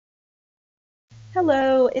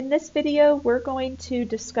Hello, in this video we're going to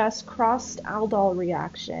discuss crossed Aldol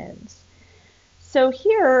reactions. So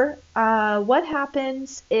here, what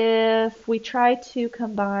happens if we try to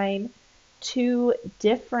combine two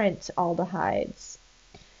different aldehydes?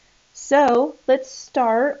 So let's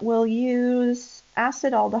start. We'll use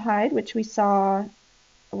acetaldehyde, which we saw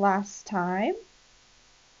last time.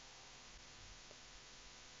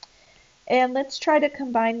 And let's try to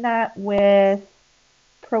combine that with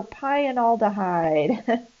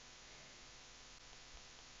propionaldehyde.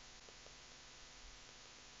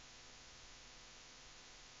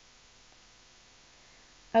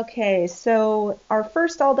 Okay, so our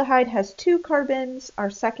first aldehyde has 2 carbons, our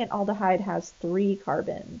second aldehyde has 3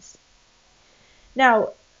 carbons.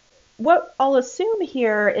 Now, what I'll assume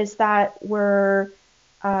here is that we're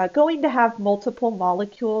going to have multiple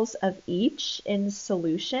molecules of each in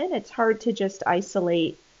solution. It's hard to just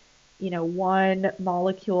isolate, one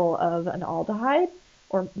molecule of an aldehyde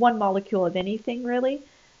or one molecule of anything really.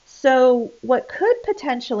 So what could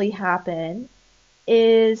potentially happen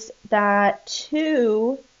is that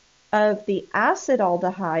 2 of the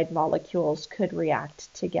acetaldehyde molecules could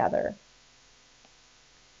react together.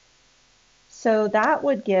 So that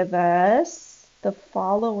would give us the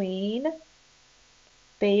following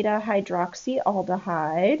beta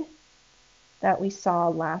hydroxyaldehyde that we saw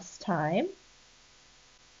last time.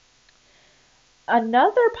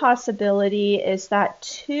 Another possibility is that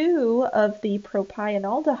 2 of the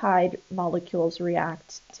propionaldehyde molecules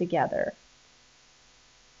react together.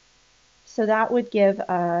 So that would give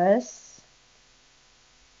us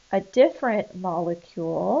a different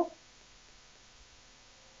molecule.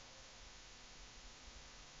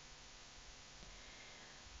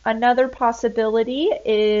 Another possibility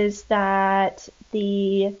is that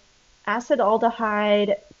the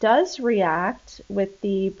acetaldehyde does react with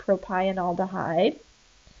the propionaldehyde.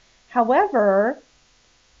 However,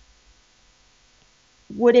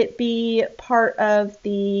 would it be part of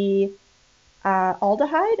the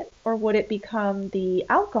aldehyde, or would it become the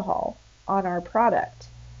alcohol on our product?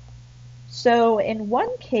 So in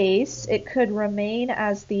one case, it could remain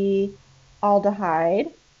as the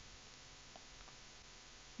aldehyde,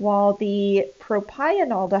 while the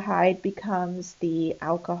propionaldehyde becomes the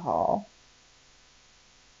alcohol.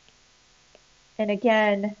 And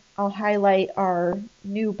again, I'll highlight our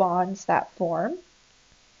new bonds that form.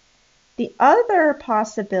 The other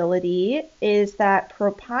possibility is that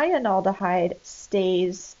propionaldehyde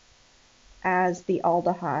stays as the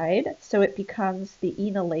aldehyde, so it becomes the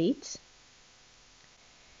enolate,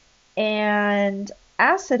 and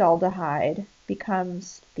acetaldehyde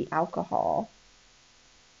becomes the alcohol.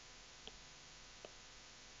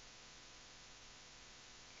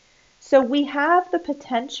 So we have the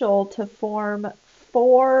potential to form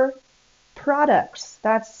 4 products.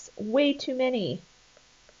 That's way too many.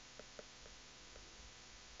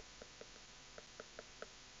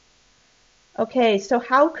 Okay, so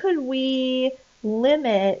how could we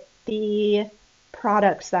limit the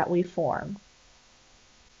products that we form?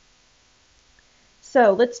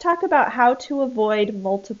 So let's talk about how to avoid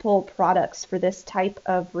multiple products for this type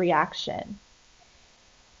of reaction.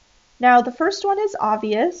 Now, the first one is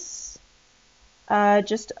obvious.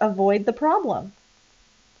 Just avoid the problem.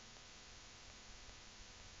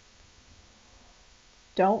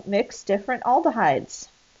 Don't mix different aldehydes.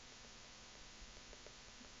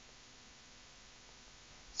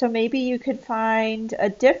 So maybe you could find a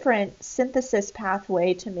different synthesis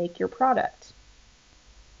pathway to make your product.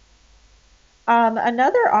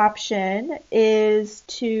 Another option is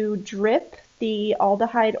to drip the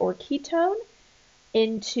aldehyde or ketone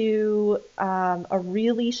into a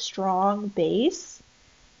really strong base,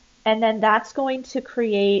 and then that's going to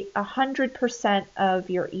create 100% of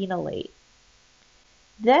your enolate.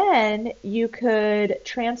 Then you could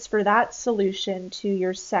transfer that solution to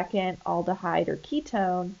your second aldehyde or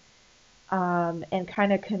ketone and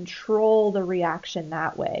kind of control the reaction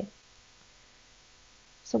that way.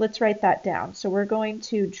 So let's write that down. So we're going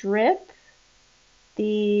to drip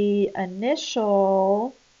the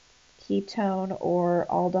initial ketone or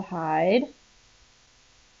aldehyde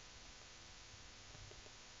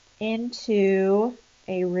into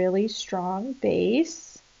a really strong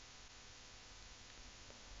base.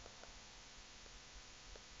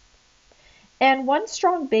 And one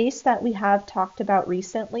strong base that we have talked about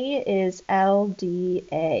recently is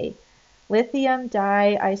LDA, lithium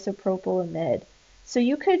diisopropylamide. So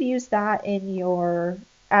you could use that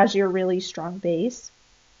as your really strong base.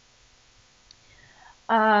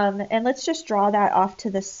 And let's just draw that off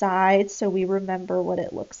to the side so we remember what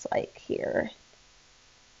it looks like here.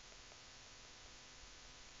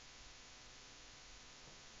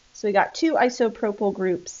 So we got two isopropyl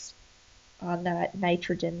groups on that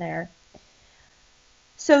nitrogen there.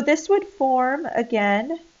 So this would form,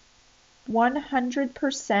 again,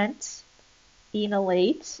 100%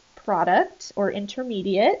 enolate product or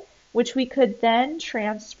intermediate, which we could then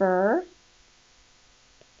transfer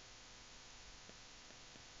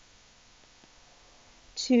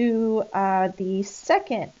to the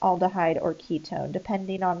second aldehyde or ketone,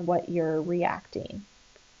 depending on what you're reacting.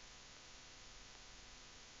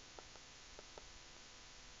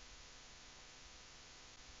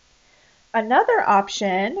 Another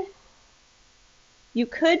option, you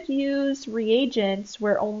could use reagents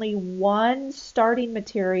where only one starting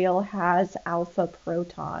material has alpha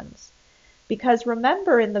protons. Because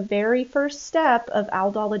remember, in the very first step of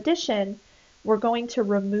aldol addition, we're going to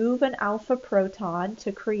remove an alpha proton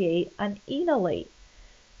to create an enolate.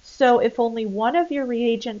 So if only one of your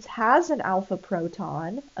reagents has an alpha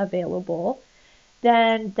proton available,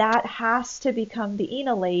 then that has to become the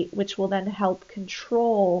enolate, which will then help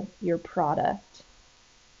control your product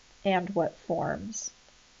and what forms.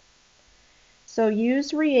 So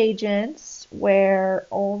use reagents where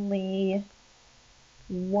only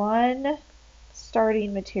one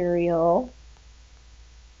starting material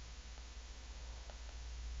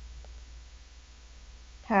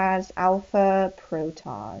has alpha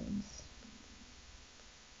protons.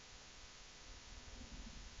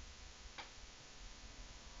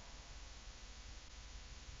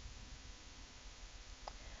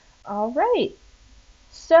 All right,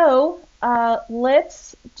 so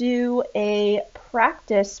let's do a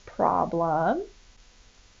practice problem.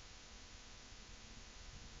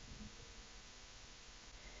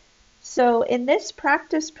 So in this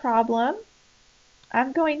practice problem,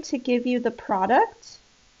 I'm going to give you the product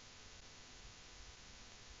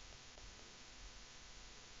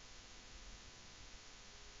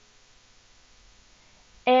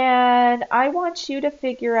and I want you to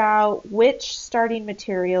figure out which starting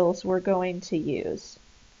materials we're going to use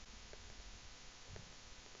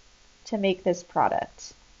to make this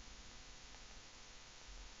product.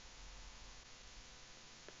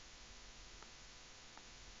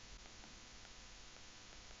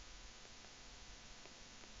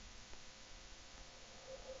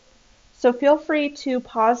 So feel free to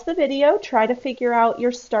pause the video, try to figure out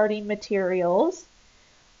your starting materials,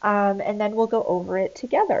 and then we'll go over it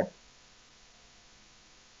together.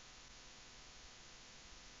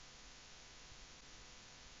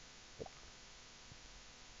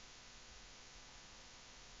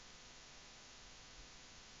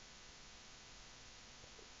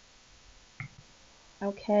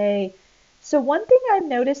 Okay, so one thing I'm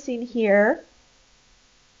noticing here,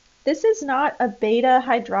 this is not a beta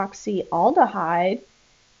hydroxyaldehyde.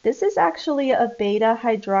 This is actually a beta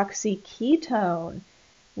hydroxy ketone.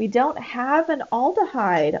 We don't have an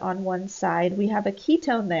aldehyde on one side, we have a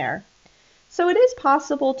ketone there. So it is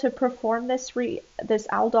possible to perform this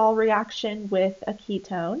aldol reaction with a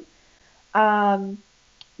ketone,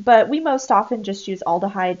 but we most often just use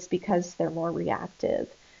aldehydes because they're more reactive.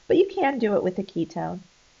 But you can do it with a ketone.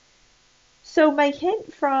 So my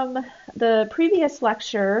hint from the previous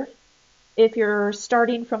lecture, if you're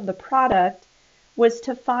starting from the product, was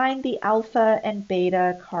to find the alpha and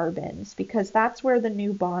beta carbons because that's where the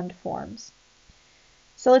new bond forms.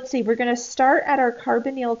 So let's see, we're going to start at our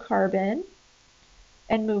carbonyl carbon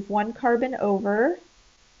and move one carbon over.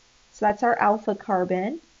 So that's our alpha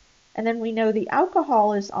carbon. And then we know the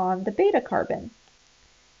alcohol is on the beta carbon.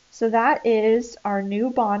 So that is our new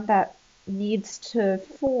bond that needs to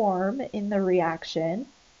form in the reaction.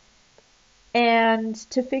 And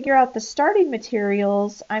to figure out the starting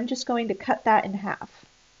materials, I'm just going to cut that in half.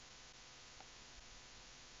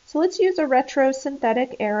 So let's use a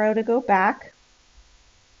retrosynthetic arrow to go back.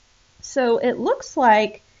 So it looks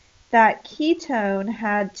like that ketone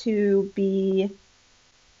had to be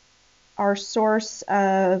our source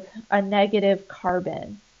of a negative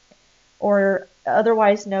carbon, or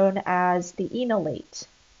otherwise known as the enolate.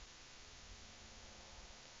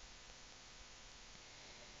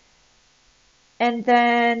 And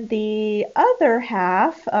then the other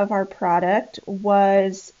half of our product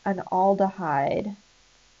was an aldehyde.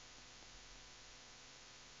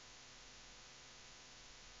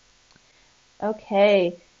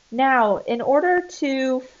 Okay, now in order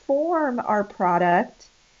to form our product,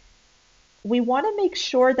 we want to make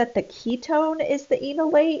sure that the ketone is the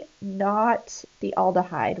enolate, not the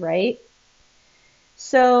aldehyde, right?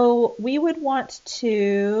 So we would want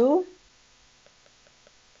to,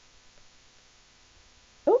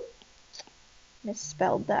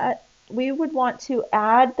 misspelled that. We would want to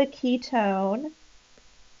add the ketone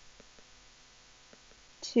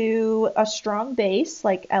to a strong base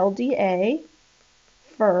like LDA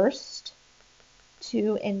first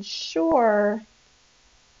to ensure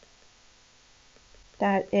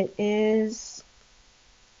that it is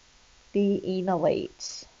the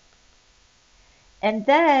enolate. And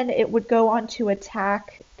then it would go on to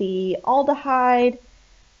attack the aldehyde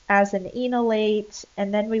as an enolate,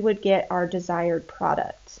 and then we would get our desired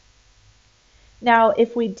product. Now,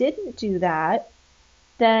 if we didn't do that,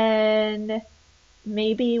 then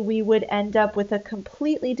maybe we would end up with a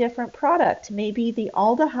completely different product. Maybe the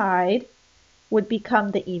aldehyde would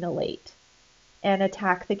become the enolate and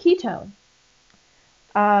attack the ketone.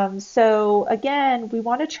 So again, we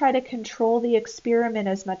want to try to control the experiment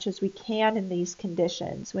as much as we can in these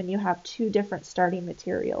conditions when you have two different starting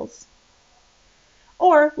materials.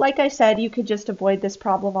 Or, like I said, you could just avoid this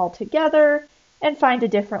problem altogether and find a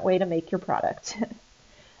different way to make your product.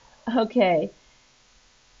 Okay,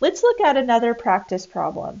 let's look at another practice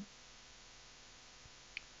problem.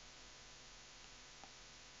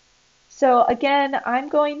 So again, I'm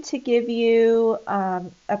going to give you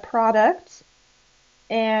a product,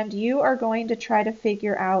 and you are going to try to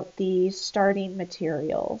figure out the starting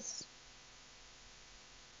materials.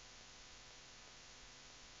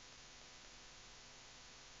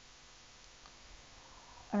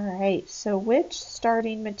 All right, so which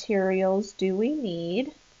starting materials do we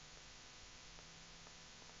need?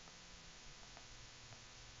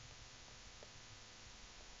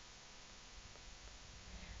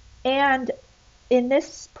 And in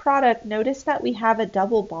this product, notice that we have a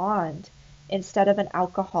double bond instead of an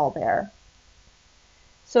alcohol there.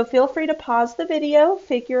 So feel free to pause the video,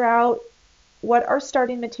 figure out what our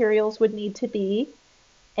starting materials would need to be,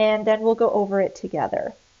 and then we'll go over it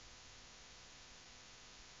together.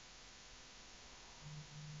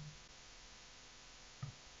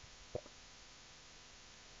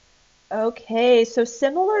 Okay, so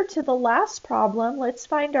similar to the last problem, let's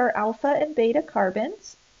find our alpha and beta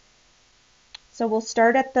carbons. So we'll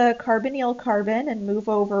start at the carbonyl carbon and move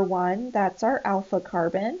over one. That's our alpha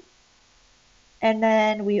carbon. And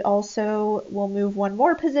then we also will move one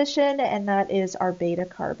more position, and that is our beta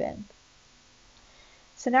carbon.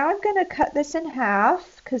 So now I'm going to cut this in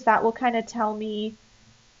half because that will kind of tell me,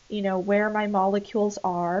 where my molecules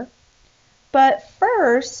are. But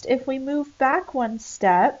first, if we move back one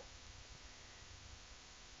step,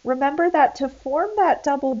 remember that to form that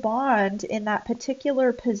double bond in that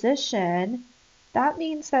particular position, that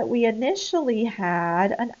means that we initially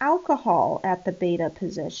had an alcohol at the beta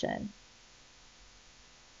position.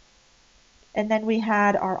 And then we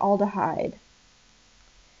had our aldehyde.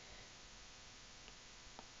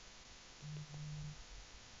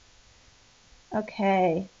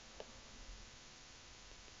 Okay.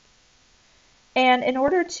 And in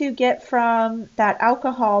order to get from that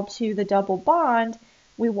alcohol to the double bond,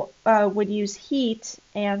 we would use heat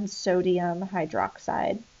and sodium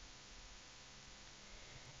hydroxide.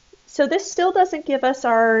 So this still doesn't give us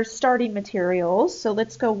our starting materials, so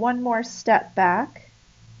let's go one more step back.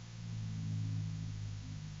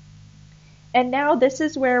 And now this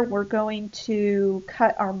is where we're going to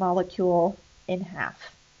cut our molecule in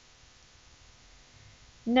half.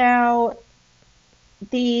 Now,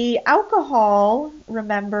 the alcohol,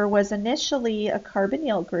 remember, was initially a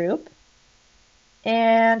carbonyl group,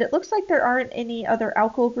 and it looks like there aren't any other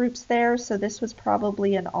alkyl groups there, so this was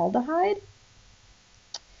probably an aldehyde.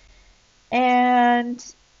 And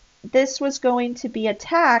this was going to be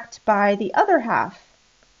attacked by the other half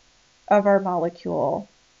of our molecule,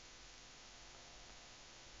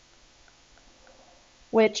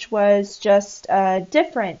 which was just a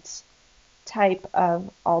different type of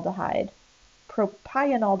aldehyde,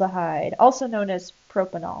 propionaldehyde, also known as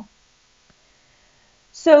propanol.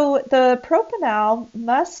 So the propanol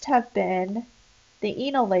must have been the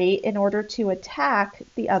enolate in order to attack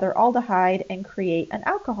the other aldehyde and create an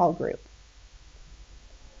alcohol group.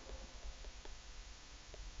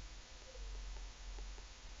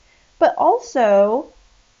 But also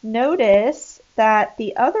notice that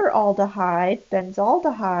the other aldehyde,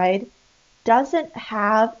 benzaldehyde, doesn't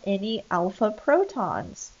have any alpha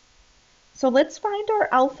protons. So let's find our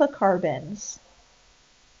alpha carbons.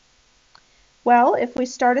 Well, if we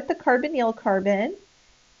start at the carbonyl carbon,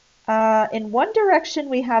 in one direction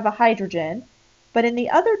we have a hydrogen, but in the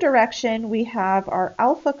other direction we have our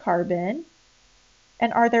alpha carbon.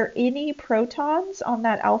 And are there any protons on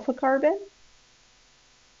that alpha carbon?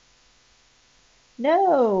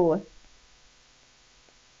 No.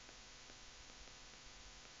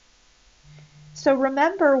 So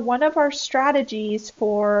remember, one of our strategies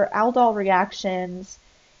for aldol reactions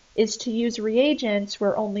is to use reagents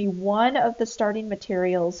where only one of the starting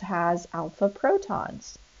materials has alpha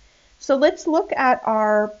protons. So let's look at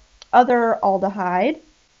our other aldehyde.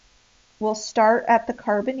 We'll start at the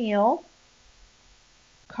carbonyl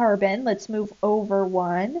carbon. Let's move over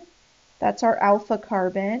one. That's our alpha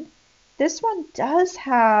carbon. This one does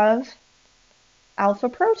have alpha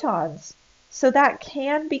protons. So that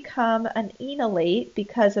can become an enolate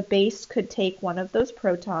because a base could take one of those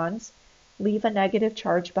protons, leave a negative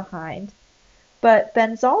charge behind. But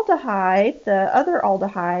benzaldehyde, the other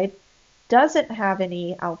aldehyde, doesn't have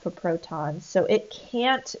any alpha protons, so it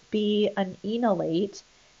can't be an enolate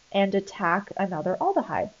and attack another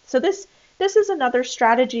aldehyde. So this is another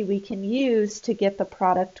strategy we can use to get the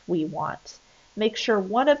product we want. Make sure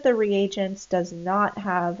one of the reagents does not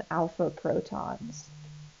have alpha protons.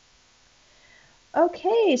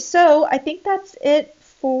 Okay, so I think that's it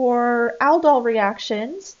for aldol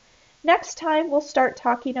reactions. Next time we'll start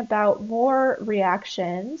talking about more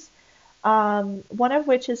reactions, one of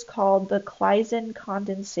which is called the Claisen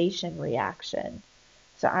condensation reaction.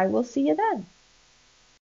 So I will see you then.